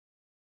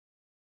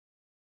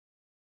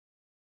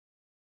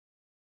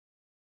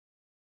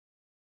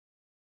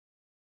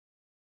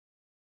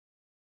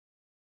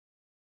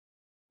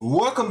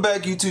Welcome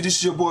back, YouTube. This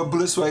is your boy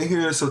Bliss right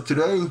here. So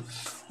today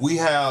we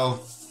have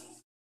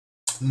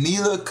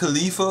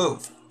Khalifa.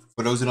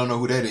 For those who don't know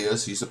who that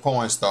is, she's a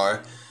porn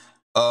star.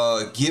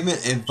 Giving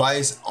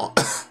advice on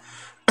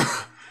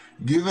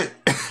giving.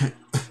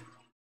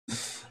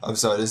 I'm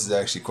sorry, this is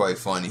actually quite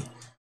funny.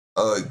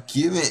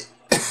 Giving.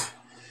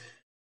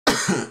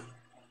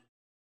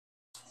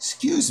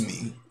 Excuse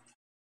me.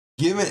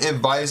 Giving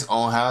advice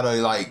on how to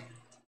like.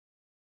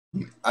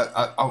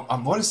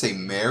 I want to say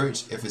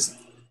marriage if it's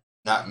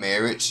not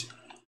marriage.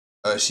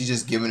 She's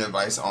just giving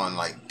advice on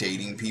like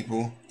dating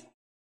people.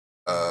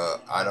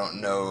 I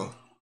don't know.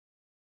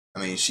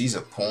 I mean, she's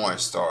a porn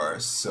star,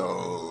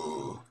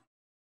 so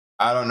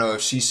I don't know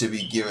if she should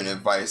be giving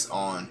advice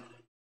on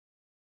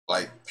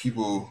like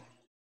people,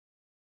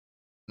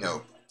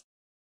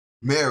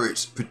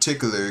 marriage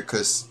particular.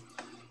 Because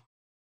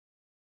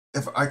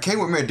if I came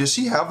with marriage, does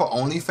she have an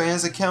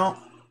OnlyFans account?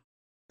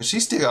 If she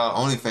still got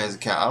an OnlyFans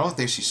account, I don't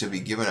think she should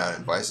be giving out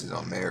advices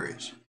on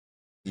marriage.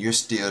 You're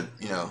still,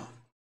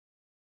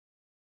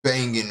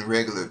 banging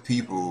regular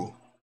people,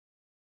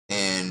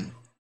 and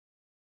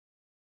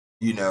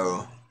it's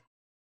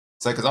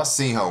like, cause I've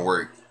seen her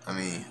work. I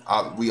mean,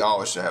 we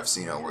always should have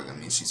seen her work. I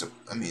mean,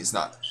 it's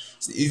not.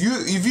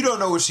 If you don't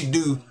know what she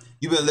do,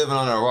 you've been living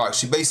under a rock.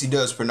 She basically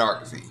does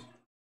pornography.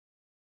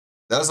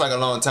 That was like a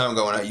long time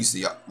ago when I used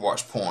to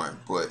watch porn,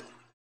 but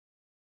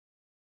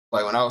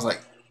like when I was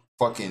like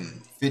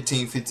fucking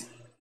 14,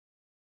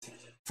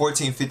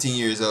 15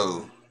 years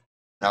old,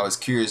 and I was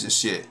curious as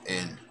shit.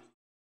 And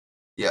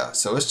yeah,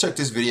 so let's check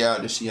this video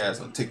out that she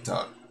has on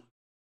TikTok.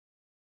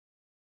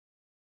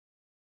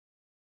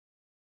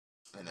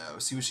 And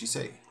let's see what she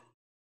say.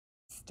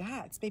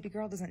 Stats. Baby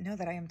girl doesn't know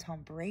that I am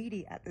Tom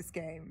Brady at this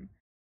game.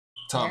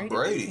 Tom Married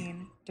Brady? At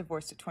 18,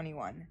 divorced at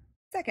 21.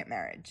 Second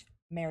marriage.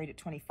 Married at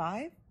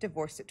 25,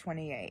 divorced at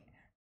 28.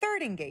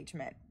 Third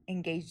engagement.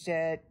 Engaged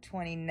at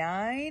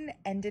 29,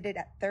 ended it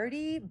at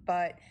 30,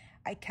 but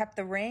I kept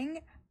the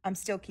ring. I'm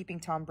still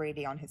keeping Tom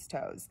Brady on his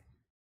toes.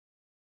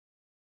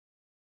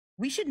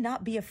 We should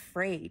not be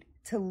afraid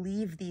to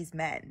leave these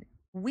men.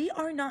 We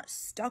are not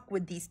stuck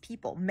with these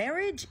people.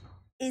 Marriage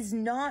is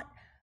not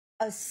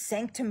a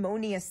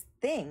sanctimonious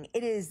thing.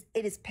 It is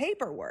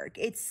paperwork.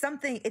 It's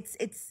something,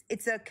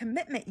 it's a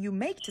commitment you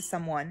make to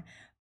someone.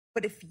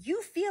 But if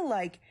you feel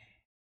like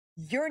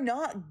you're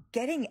not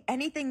getting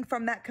anything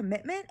from that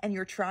commitment and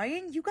you're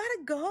trying, you gotta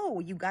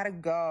go. You gotta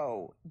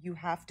go. You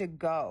have to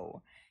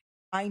go.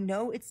 I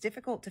know it's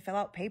difficult to fill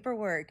out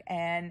paperwork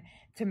and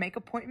to make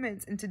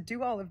appointments and to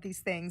do all of these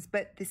things,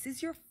 but this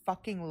is your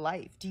fucking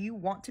life. Do you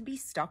want to be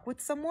stuck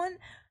with someone?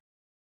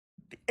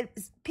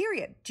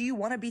 Period. Do you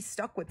want to be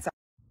stuck with someone?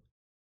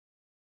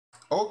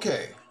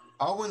 Okay,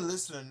 I wouldn't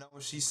listen to know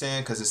what she's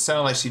saying because it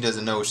sounds like she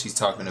doesn't know what she's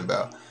talking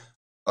about.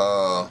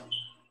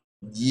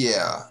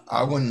 Yeah,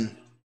 I wouldn't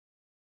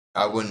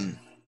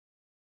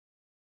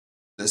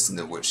listen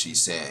to what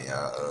she's saying.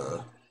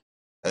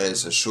 That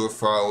is a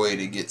surefire way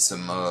to get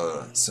some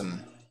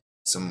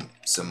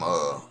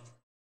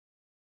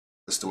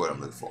what's the word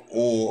I'm looking for?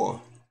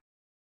 Or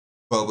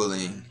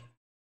bubbling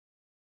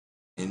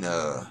in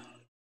the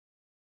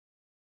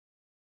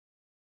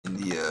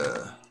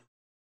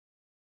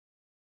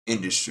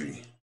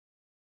industry.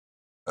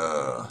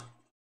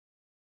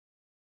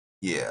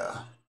 Yeah.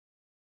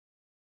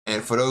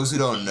 And for those who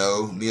don't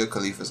know,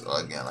 Khalifa,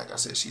 again, like I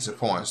said, she's a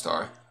porn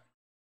star.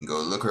 You can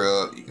go look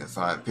her up. You can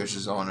find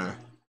pictures on her.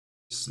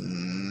 It's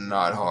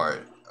not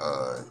hard.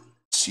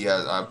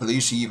 I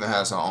believe she even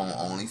has her own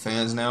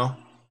OnlyFans now.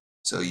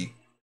 So you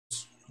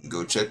can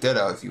go check that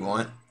out if you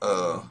want.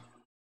 But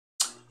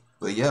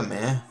yeah,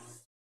 man.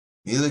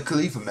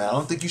 Khalifa, man, I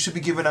don't think you should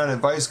be giving out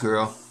advice,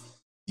 girl.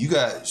 You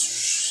got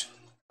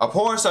a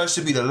porn star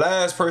should be the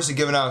last person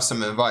giving out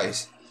some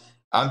advice.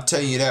 I'm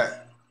telling you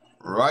that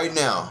right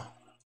now.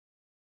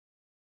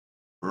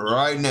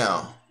 Right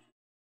now.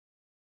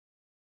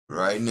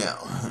 Right now.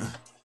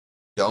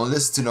 Don't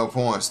listen to no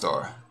porn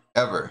star.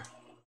 Ever.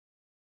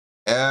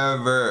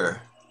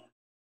 Ever.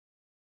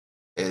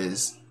 It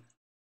is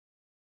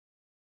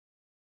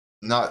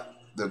not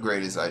the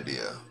greatest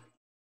idea.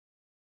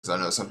 Because I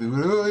know some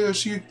people, oh yeah,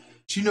 she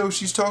knows what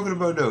she's talking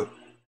about though.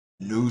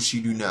 No,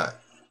 she do not.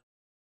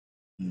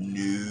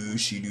 No,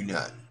 she do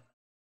not.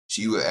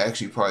 She would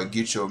actually probably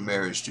get your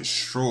marriage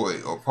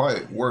destroyed, or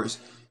probably worse,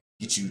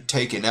 get you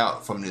taken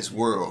out from this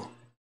world.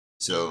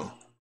 So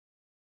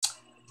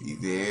be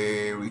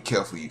very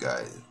careful, you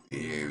guys.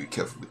 Very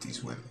careful with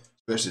these women,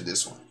 especially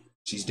this one.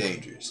 She's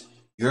dangerous.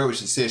 You heard what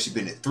she said. She's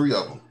been at 3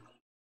 of them.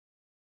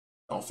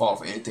 Don't fall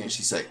for anything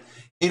she say.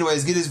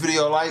 Anyways, give this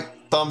video a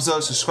like, thumbs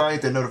up, subscribe,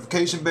 hit that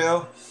notification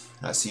bell,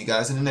 and I'll see you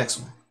guys in the next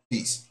one.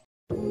 Peace.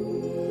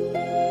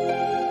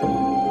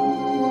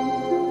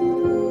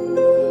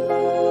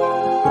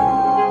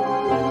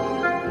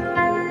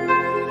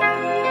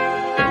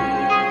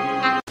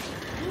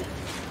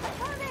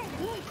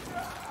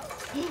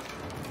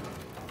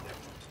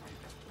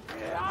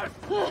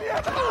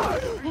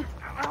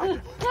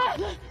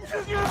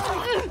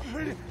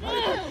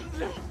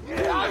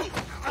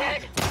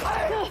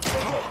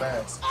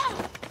 Fast.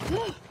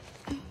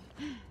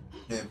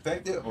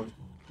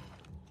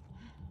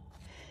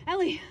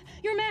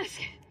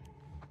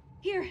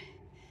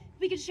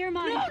 can share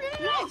mine.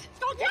 No!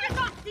 Don't take it!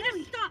 Stop!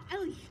 Ellie, stop!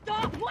 Ellie,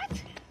 stop!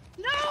 What?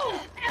 No!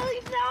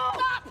 Ellie, no!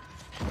 Stop!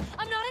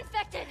 I'm not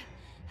infected.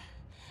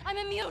 I'm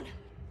immune.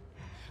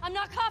 I'm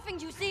not coughing,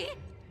 do you see?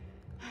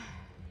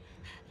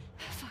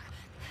 Fuck.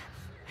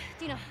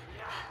 Dina.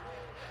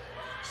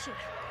 Shit.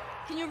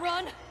 Can you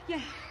run?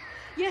 Yeah.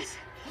 Yes.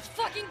 Let's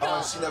fucking go!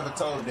 Oh, she never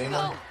told Dina.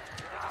 Go!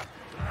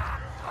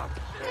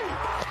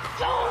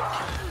 Don't!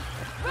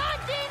 Run,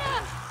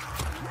 Dina!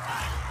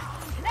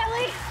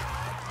 Ellie!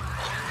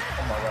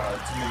 Oh my god,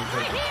 too many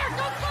Right people. here!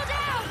 Don't slow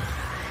down!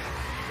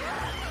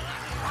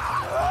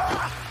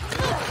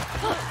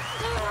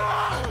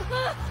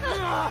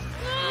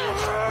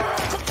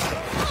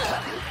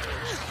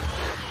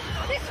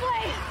 This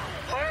way!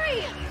 Hurry!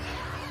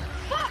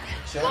 Fuck!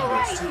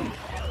 Chambers too.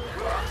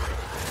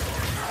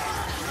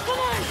 Come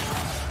on!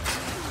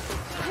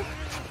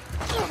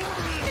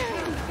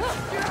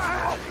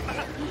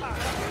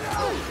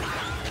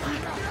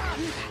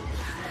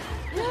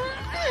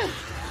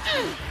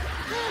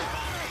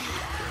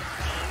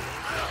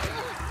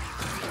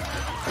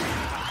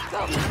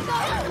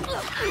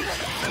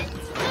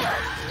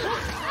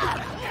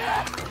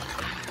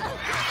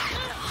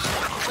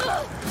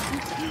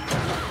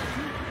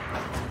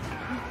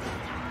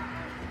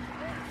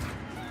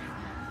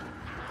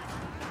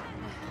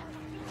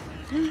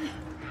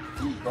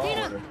 Wrong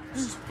with her.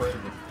 She's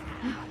pregnant.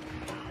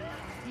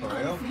 For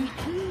real?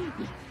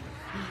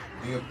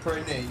 When you're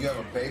pregnant and you have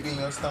a baby in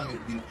your stomach,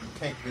 you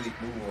can't really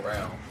move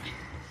around.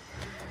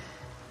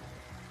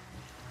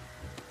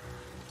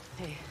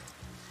 Hey.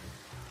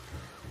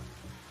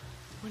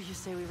 What do you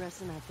say we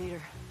rest in that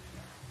theater?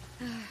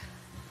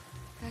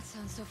 That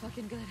sounds so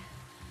fucking good.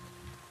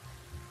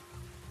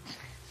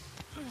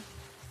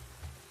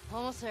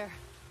 Almost there.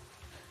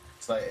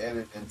 It's like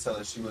Evan didn't tell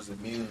her she was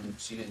immune.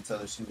 She didn't tell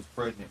her she was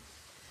pregnant.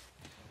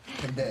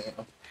 Damn.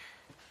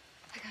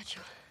 I got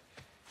you.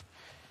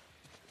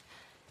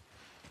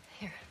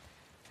 Here.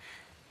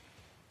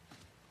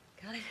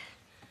 Got it?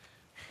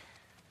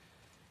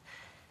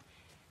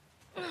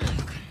 All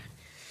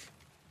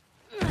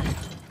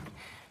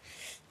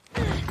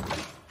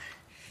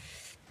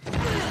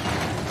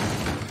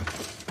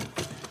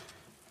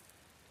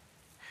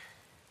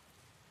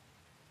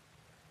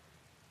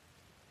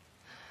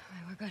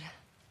right, we're good.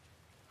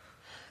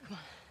 Come on.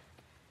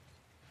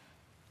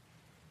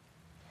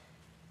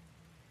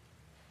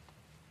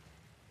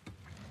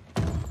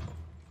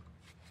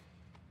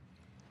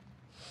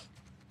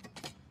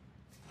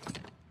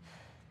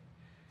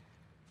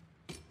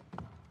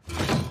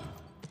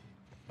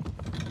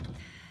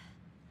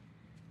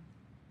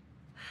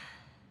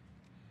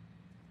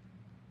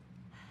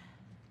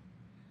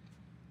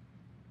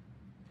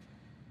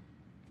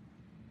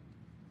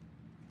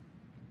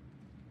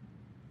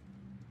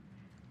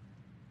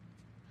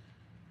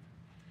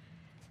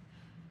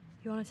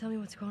 You want to tell me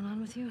what's going on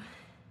with you?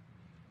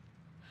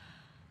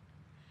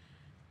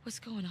 What's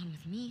going on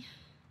with me?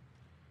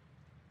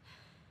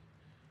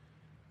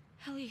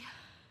 Ellie,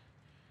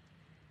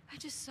 I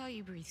just saw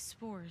you breathe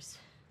spores.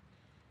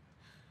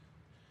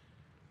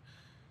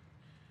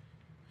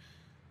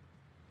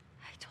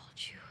 I told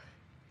you.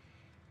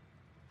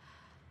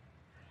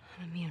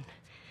 I'm immune.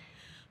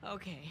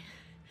 Okay,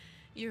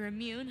 you're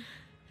immune?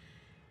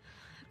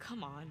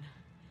 Come on.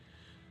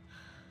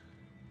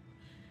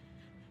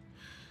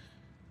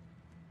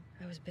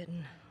 I was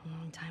bitten a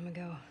long time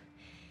ago.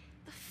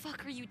 The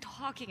fuck are you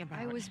talking about?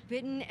 I was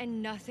bitten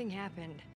and nothing happened.